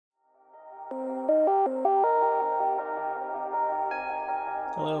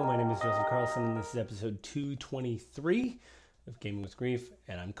Hello, my name is Joseph Carlson, and this is episode 223 of Gaming with Grief,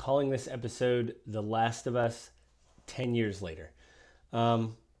 and I'm calling this episode The Last of Us 10 years later.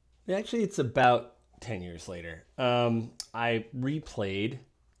 Actually, it's about 10 years later. I replayed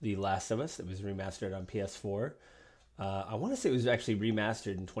The Last of Us. It was remastered on PS4. I want to say it was actually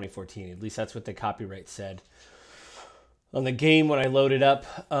remastered in 2014. At least that's what the copyright said. On the game, when I loaded up,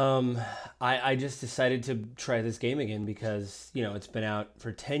 I just decided to try this game again because, it's been out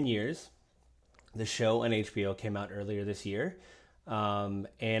for 10 years. The show on HBO came out earlier this year. And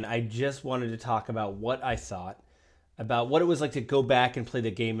I just wanted to talk about what I thought, about what it was like to go back and play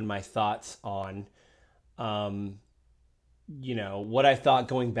the game and my thoughts on, what I thought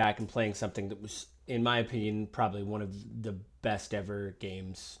going back and playing something that was, in my opinion, probably one of the best ever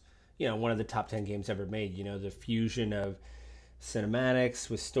games, one of the top 10 games ever made. The fusion of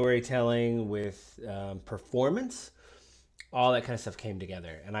cinematics with storytelling, with performance, all that kind of stuff came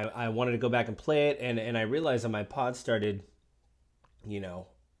together. And I wanted to go back and play it. And I realized that my pod started, it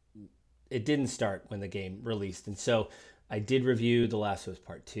didn't start when the game released. And so I did review The Last of Us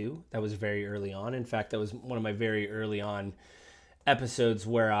Part 2. That was very early on. In fact, that was one of my very early on episodes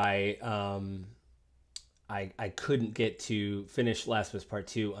where I couldn't get to finish Last of Us Part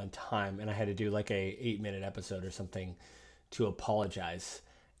 2 on time, and I had to do like a 8-minute episode or something to apologize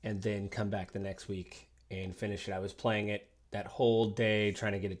and then come back the next week and finish it. I was playing it that whole day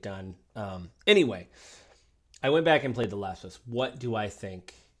trying to get it done. Anyway, I went back and played The Last of Us. What do I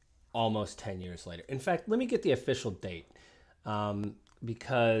think almost 10 years later? In fact, let me get the official date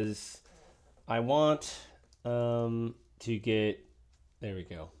because I want to get, there we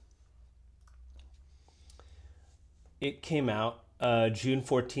go. It came out June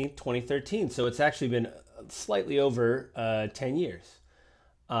 14th, 2013. So it's actually been slightly over 10 years,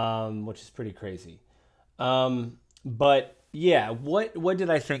 which is pretty crazy. But yeah, what did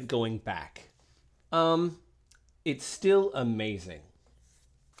I think going back? It's still amazing.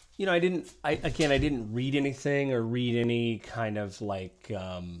 I didn't read anything or read any kind of like,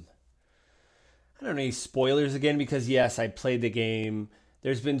 I don't know, any spoilers again, because yes, I played the game.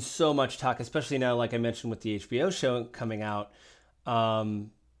 There's been so much talk, especially now, like I mentioned, with the HBO show coming out.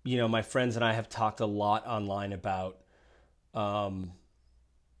 My friends and I have talked a lot online about, what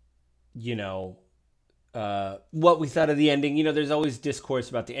we thought of the ending. There's always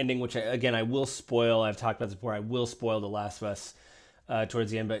discourse about the ending, which, I will spoil. I've talked about this before. I will spoil The Last of Us towards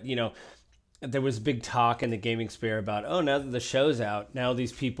the end. But, there was big talk in the gaming sphere about, now that the show's out, now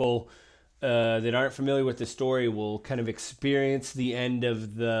these people that aren't familiar with the story will kind of experience the end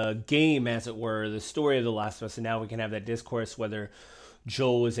of the game, as it were, the story of The Last of Us, and now we can have that discourse whether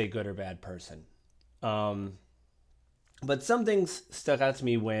Joel is a good or bad person. But some things stuck out to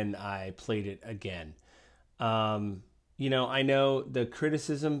me when I played it again. I know the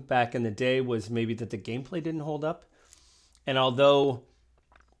criticism back in the day was maybe that the gameplay didn't hold up. And although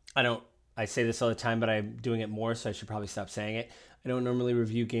I say this all the time, but I'm doing it more, so I should probably stop saying it. I don't normally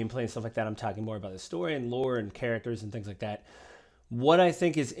review gameplay and stuff like that. I'm talking more about the story and lore and characters and things like that. What I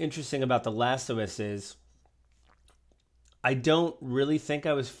think is interesting about The Last of Us is I don't really think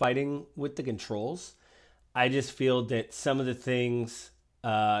I was fighting with the controls. I just feel that some of the things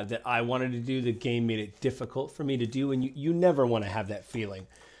that I wanted to do, the game made it difficult for me to do. And you never want to have that feeling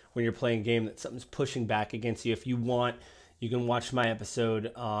when you're playing a game that something's pushing back against you. If you want, you can watch my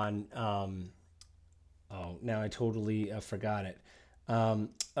episode on... now I totally forgot it.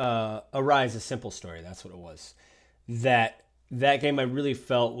 Arise, A Simple Story. That's what it was. That game I really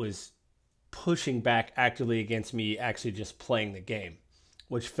felt was pushing back actively against me actually just playing the game,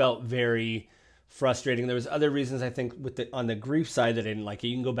 which felt very frustrating. There was other reasons I think on the grief side that I didn't like it.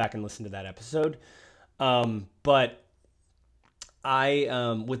 You can go back and listen to that episode. But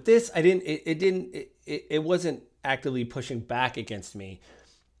I with this it wasn't actively pushing back against me.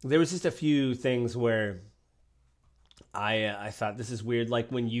 There was just a few things where I thought this is weird, like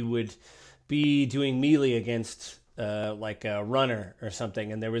when you would be doing melee against like a runner or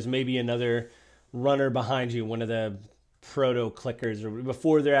something, and there was maybe another runner behind you, one of the proto clickers, or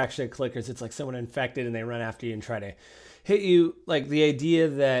before they're actually clickers, it's like someone infected and they run after you and try to hit you. Like the idea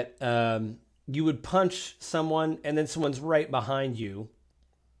that you would punch someone and then someone's right behind you,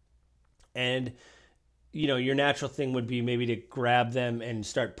 and your natural thing would be maybe to grab them and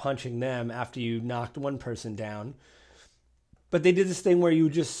start punching them after you knocked one person down. But they did this thing where you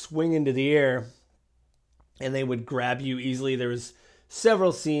would just swing into the air and they would grab you easily. There was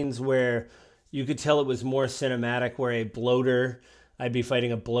several scenes where you could tell it was more cinematic, where I'd be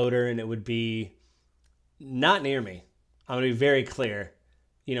fighting a bloater and it would be not near me. I'm going to be very clear.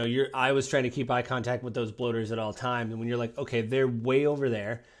 I was trying to keep eye contact with those bloaters at all times. And when you're like, okay, they're way over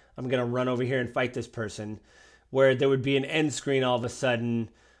there, I'm going to run over here and fight this person, where there would be an end screen all of a sudden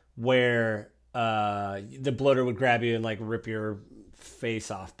where the bloater would grab you and like rip your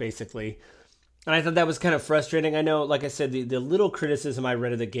face off, basically. And I thought that was kind of frustrating. I know, like I said, the little criticism I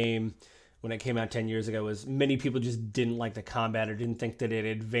read of the game when it came out 10 years ago was many people just didn't like the combat or didn't think that it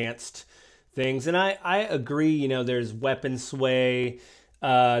advanced things. And I agree, there's weapon sway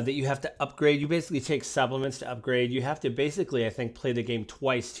that you have to upgrade. You basically take supplements to upgrade. You have to basically, I think, play the game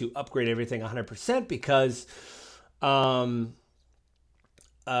twice to upgrade everything 100% because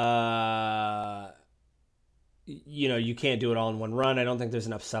you can't do it all in one run. I don't think there's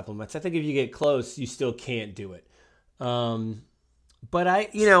enough supplements. I think if you get close, you still can't do it. But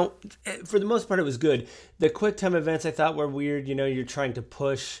for the most part, it was good. The quick time events I thought were weird. You're trying to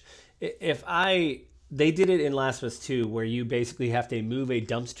push. They did it in Last of Us 2 where you basically have to move a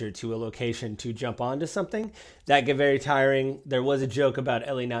dumpster to a location to jump onto something. That get very tiring. There was a joke about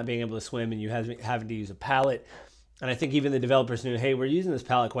Ellie not being able to swim and you having to use a pallet. And I think even the developers knew, hey, we're using this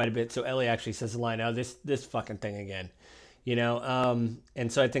palette quite a bit. So Ellie actually says the line, oh, this fucking thing again.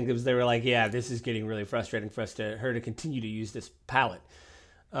 And so I think they were like, yeah, this is getting really frustrating for her to continue to use this palette.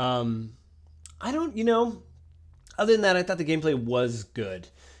 Other than that, I thought the gameplay was good,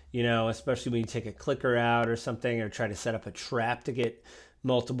 especially when you take a clicker out or something or try to set up a trap to get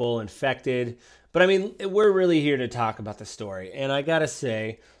multiple infected. But I mean, we're really here to talk about the story. And I got to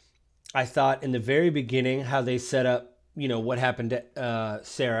say, I thought in the very beginning how they set up, what happened to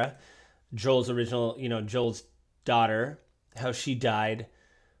Sarah, Joel's daughter, how she died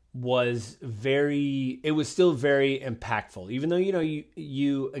was still very impactful. Even though,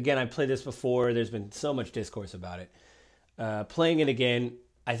 you again, I played this before, there's been so much discourse about it. Playing it again,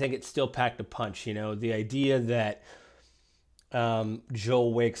 I think it still packed a punch, the idea that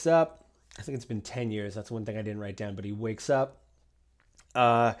Joel wakes up, I think it's been 10 years, that's one thing I didn't write down, but he wakes up,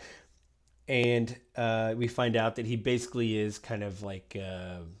 and we find out that he basically is kind of like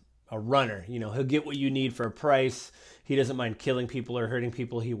a runner. He'll get what you need for a price. He doesn't mind killing people or hurting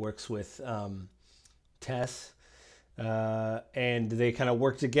people. He works with Tess, and they kind of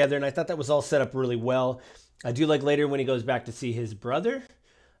work together. And I thought that was all set up really well. I do like later when he goes back to see his brother,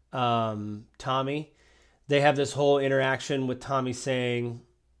 Tommy. They have this whole interaction with Tommy saying,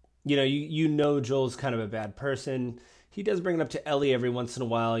 Joel's kind of a bad person. He does bring it up to Ellie every once in a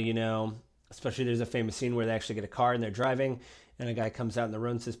while, Especially there's a famous scene where they actually get a car and they're driving and a guy comes out in the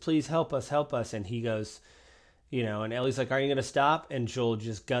road and says, please help us. And he goes, and Ellie's like, are you going to stop? And Joel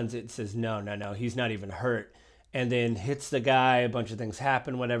just guns it and says, no, he's not even hurt. And then hits the guy, a bunch of things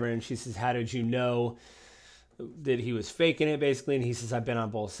happen, whatever. And she says, how did you know that he was faking it, basically? And he says, I've been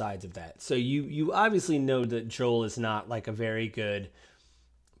on both sides of that. So you obviously know that Joel is not like a very good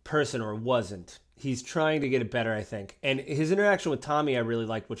person or wasn't. He's trying to get it better, I think. And his interaction with Tommy I really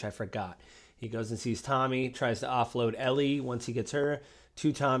liked, which I forgot. He goes and sees Tommy, tries to offload Ellie once he gets her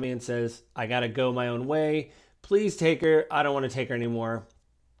to Tommy and says, I got to go my own way. Please take her. I don't want to take her anymore.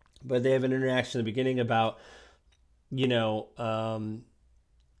 But they have an interaction in the beginning about, Joel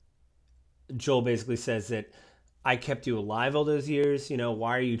basically says that I kept you alive all those years.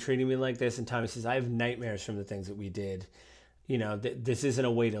 Why are you treating me like this? And Tommy says, I have nightmares from the things that we did. This isn't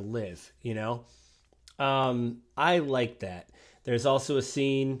a way to live, I like that. There's also a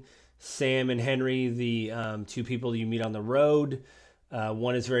scene, Sam and Henry, the two people you meet on the road.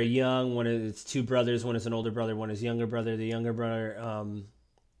 One is very young. It's two brothers. One is an older brother. One is a younger brother. The younger brother,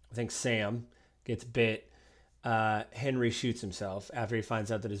 I think Sam, gets bit. Henry shoots himself after he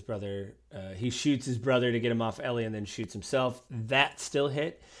finds out that his brother, he shoots his brother to get him off Ellie and then shoots himself. That still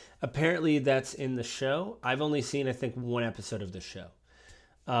hit. Apparently that's in the show. I've only seen, I think, one episode of the show.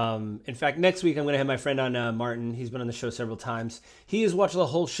 In fact, next week I'm going to have my friend on, Martin. He's been on the show several times. He has watched the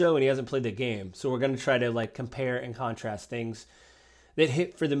whole show and he hasn't played the game. So we're going to try to compare and contrast things that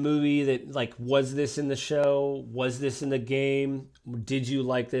hit for the movie. That was this in the show? Was this in the game? Did you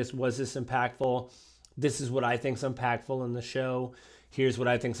like this? Was this impactful? This is what I think's impactful in the show. Here's what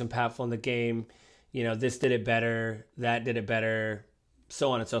I think's impactful in the game. This did it better. That did it better.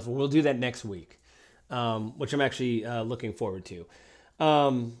 So on and so forth. We'll do that next week, which I'm actually looking forward to.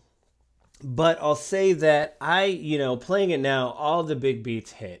 But I'll say that playing it now, all the big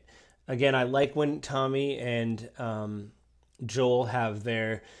beats hit. Again, I like when Tommy and Joel have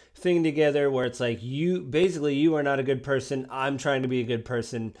their thing together where it's like, you are not a good person. I'm trying to be a good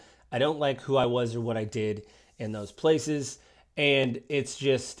person. I don't like who I was or what I did in those places. And it's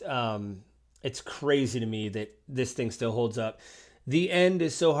just, it's crazy to me that this thing still holds up. The end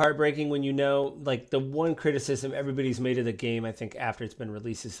is so heartbreaking when you know, like, the one criticism everybody's made of the game, I think, after it's been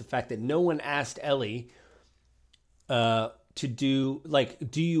released is the fact that no one asked Ellie to do,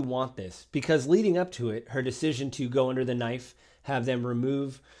 like, do you want this? Because leading up to it, her decision to go under the knife, have them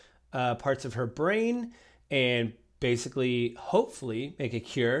remove parts of her brain, and basically, hopefully, make a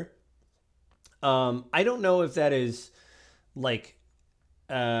cure. I don't know if that is, like,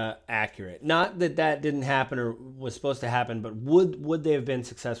 accurate. Not that that didn't happen or was supposed to happen, but would they have been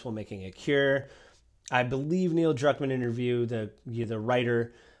successful making a cure? I believe Neil Druckmann interview, the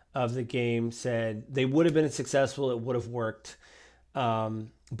writer of the game, said they would have been successful. It would have worked.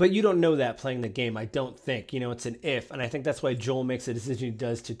 But you don't know that playing the game, I don't think. You know, it's an if. And I think that's why Joel makes the decision he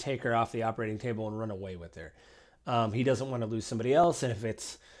does to take her off the operating table and run away with her. He doesn't want to lose somebody else. And if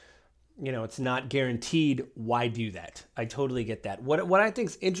it's, you know, it's not guaranteed, why do that? I totally get that. What I think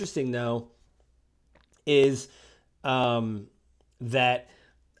is interesting, though, is that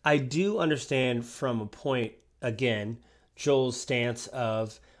I do understand from a point, again, Joel's stance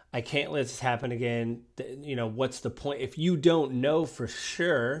of, I can't let this happen again. You know, what's the point? If you don't know for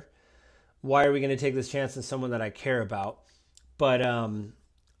sure, why are we going to take this chance on someone that I care about? But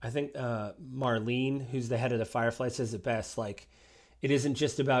I think Marlene, who's the head of the Firefly, says it best. Like, it isn't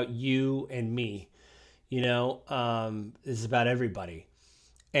just about you and me, you know, it's about everybody.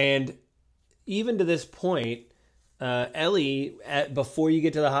 And even to this point, Ellie, before you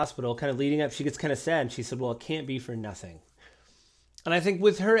get to the hospital, kind of leading up, she gets kind of sad. And she said, well, it can't be for nothing. And I think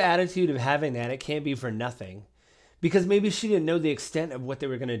with her attitude of having that, it can't be for nothing. Because maybe she didn't know the extent of what they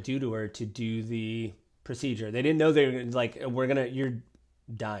were going to do to her to do the procedure. They didn't know they were like, you're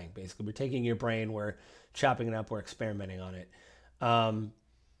dying, basically. We're taking your brain, we're chopping it up, we're experimenting on it.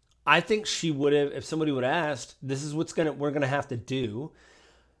 I think she would have, if somebody would have asked, this is what's we're gonna have to do,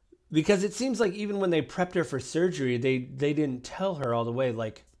 because it seems like even when they prepped her for surgery, they didn't tell her all the way.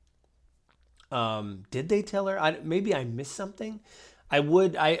 Like, did they tell her? Maybe I missed something.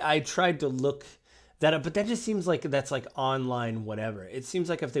 I tried to look that up, but that just seems like that's like online whatever. It seems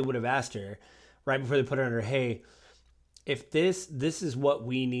like if they would have asked her right before they put her under, hey, if this is what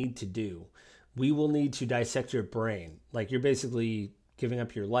we need to do, we will need to dissect your brain. Like, you're basically giving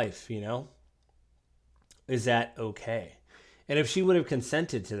up your life, you know? Is that okay? And if she would have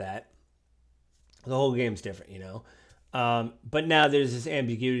consented to that, the whole game's different, you know? But now there's this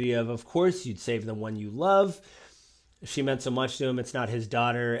ambiguity of course you'd save the one you love. She meant so much to him. It's not his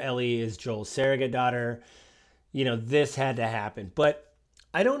daughter. Ellie is Joel's surrogate daughter. You know, this had to happen. But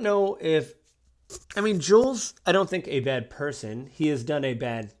I don't know if, I mean, Joel's, I don't think a bad person. He has done a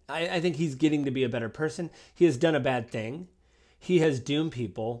bad, I think he's getting to be a better person. He has done a bad thing. He has doomed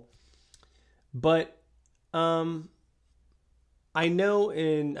people. But I know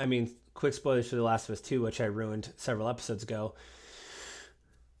quick spoilers for The Last of Us 2, which I ruined several episodes ago.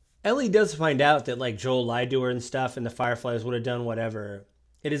 Ellie does find out that, like, Joel lied to her and stuff, and the Fireflies would have done whatever.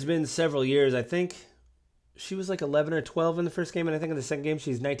 It has been several years. I think she was like 11 or 12 in the first game, and I think in the second game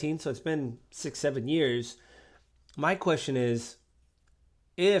she's 19, so it's been 6-7 years. My question is,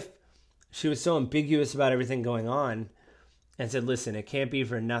 if she was so ambiguous about everything going on and said, listen, it can't be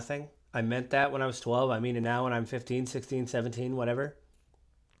for nothing. I meant that when I was 12. I mean it now when I'm 15, 16, 17, whatever.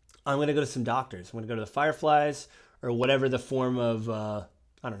 I'm going to go to some doctors. I'm going to go to the Fireflies or whatever the form of,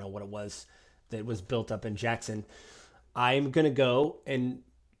 I don't know what it was that was built up in Jackson. I'm going to go and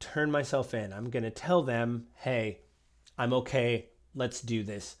turn myself in. I'm going to tell them, hey, I'm okay. Let's do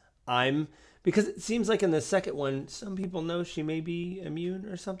this. Because it seems like in the second one, some people know she may be immune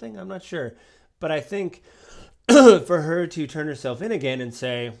or something. I'm not sure. But I think for her to turn herself in again and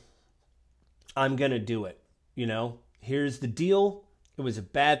say, I'm going to do it. You know, here's the deal. It was a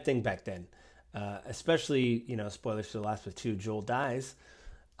bad thing back then. Especially, you know, spoilers for The Last of Us 2, Joel dies.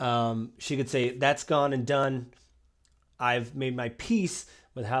 She could say, that's gone and done. I've made my peace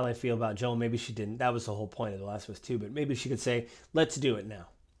with how I feel about Joel. Maybe she didn't. That was the whole point of The Last of Us 2. But maybe she could say, let's do it now.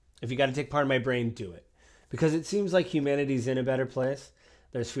 If you got to take part of my brain, do it. Because it seems like humanity's in a better place.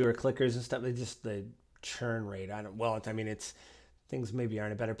 There's fewer clickers and stuff. The churn rate. Things maybe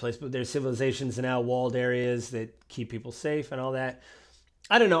aren't a better place, but there's civilizations now, walled areas that keep people safe and all that.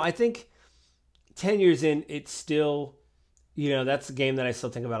 I don't know. I think 10 years in, it's still, you know, that's a game that I still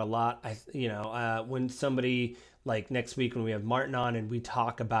think about a lot. When somebody, like next week when we have Martin on and we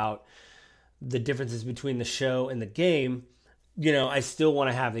talk about the differences between the show and the game, you know, I still want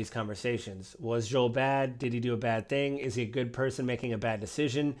to have these conversations. Was Joel bad? Did he do a bad thing? Is he a good person making a bad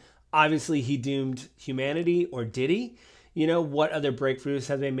decision? Obviously, he doomed humanity, or did he? what other breakthroughs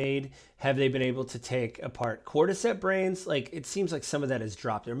have they made? Have they been able to take apart cordyceps brains? Like, it seems like some of that has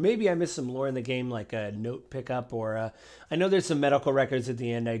dropped. Or maybe I missed some lore in the game, like a note pickup, or I know there's some medical records at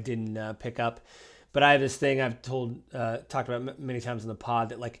the end I didn't pick up. But I have this thing I've talked about many times in the pod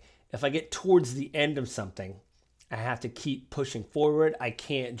that, like, if I get towards the end of something, I have to keep pushing forward. I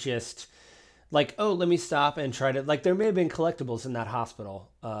can't just like, oh, let me stop and try to, like, there may have been collectibles in that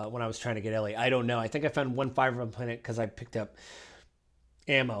hospital when I was trying to get Ellie. I don't know. I think I found one Firefly Planet because I picked up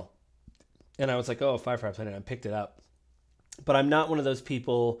ammo. And I was like, oh, Firefly Planet. I picked it up. But I'm not one of those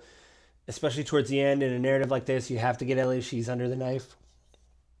people, especially towards the end in a narrative like this, you have to get Ellie. She's under the knife.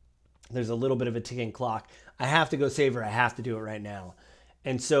 There's a little bit of a ticking clock. I have to go save her. I have to do it right now.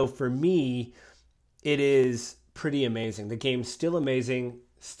 And so for me, it is pretty amazing. The game's still amazing,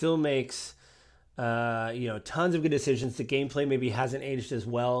 still makes tons of good decisions. The gameplay maybe hasn't aged as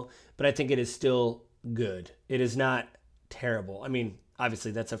well, but I think it is still good. It is not terrible. I mean,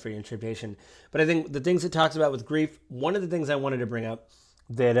 obviously that's up for your interpretation, but I think the things it talks about with grief, one of the things I wanted to bring up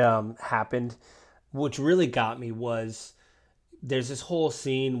that happened, which really got me, was there's this whole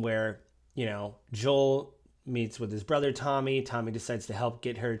scene where, Joel meets with his brother Tommy. Tommy decides to help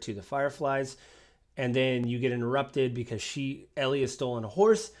get her to the Fireflies, and then you get interrupted because Ellie has stolen a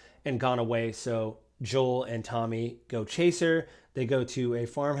horse and gone away. So Joel and Tommy go chase her. They go to a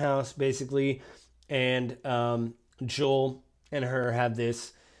farmhouse, basically, and Joel and her have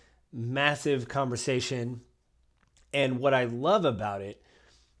this massive conversation. And what I love about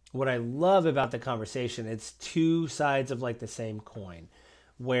the conversation, it's two sides of like the same coin,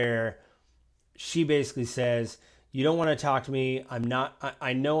 where she basically says, you don't want to talk to me.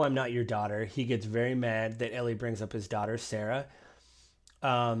 I know I'm not your daughter. He gets very mad that Ellie brings up his daughter, Sarah.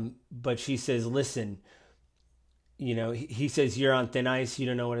 But she says, listen, he says, you're on thin ice. You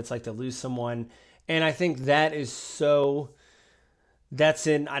don't know what it's like to lose someone. And I think that is that's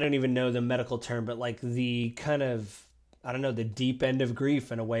in, I don't even know the medical term, but like the kind of, I don't know, the deep end of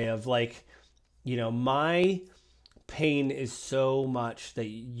grief, in a way of like, my pain is so much that,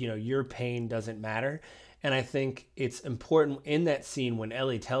 your pain doesn't matter. And I think it's important in that scene when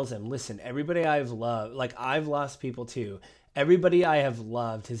Ellie tells him, listen, everybody I've loved, like, I've lost people too. Everybody I have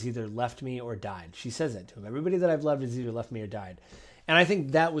loved has either left me or died. She says that to him. Everybody that I've loved has either left me or died. And I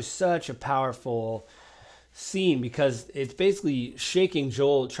think that was such a powerful scene, because it's basically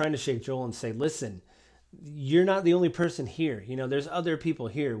trying to shake Joel and say, listen, you're not the only person here. There's other people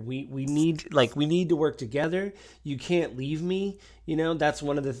here. We need to work together. You can't leave me. That's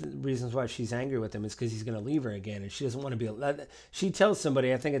one of the reasons why she's angry with him, is because he's going to leave her again. And she doesn't want to be, she tells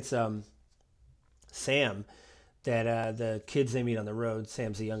somebody, I think it's Sam, that the kids they meet on the road,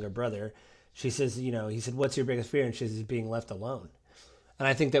 Sam's the younger brother. She says, he said, what's your biggest fear? And she says, being left alone. And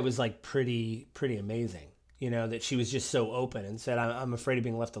I think that was like pretty amazing. That she was just so open and said, I'm afraid of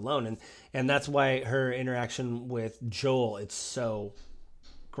being left alone. And that's why her interaction with Joel, it's so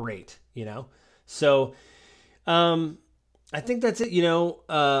great, So I think that's it.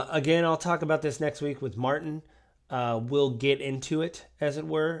 Again, I'll talk about this next week with Martin. We'll get into it, as it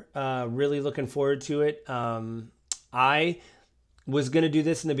were. Really looking forward to it. I was going to do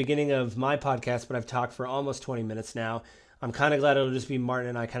this in the beginning of my podcast, but I've talked for almost 20 minutes now. I'm kind of glad it'll just be Martin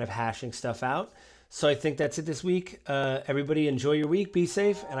and I kind of hashing stuff out. So I think that's it this week. Everybody enjoy your week. Be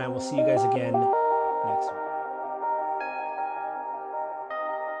safe. And I will see you guys again next week.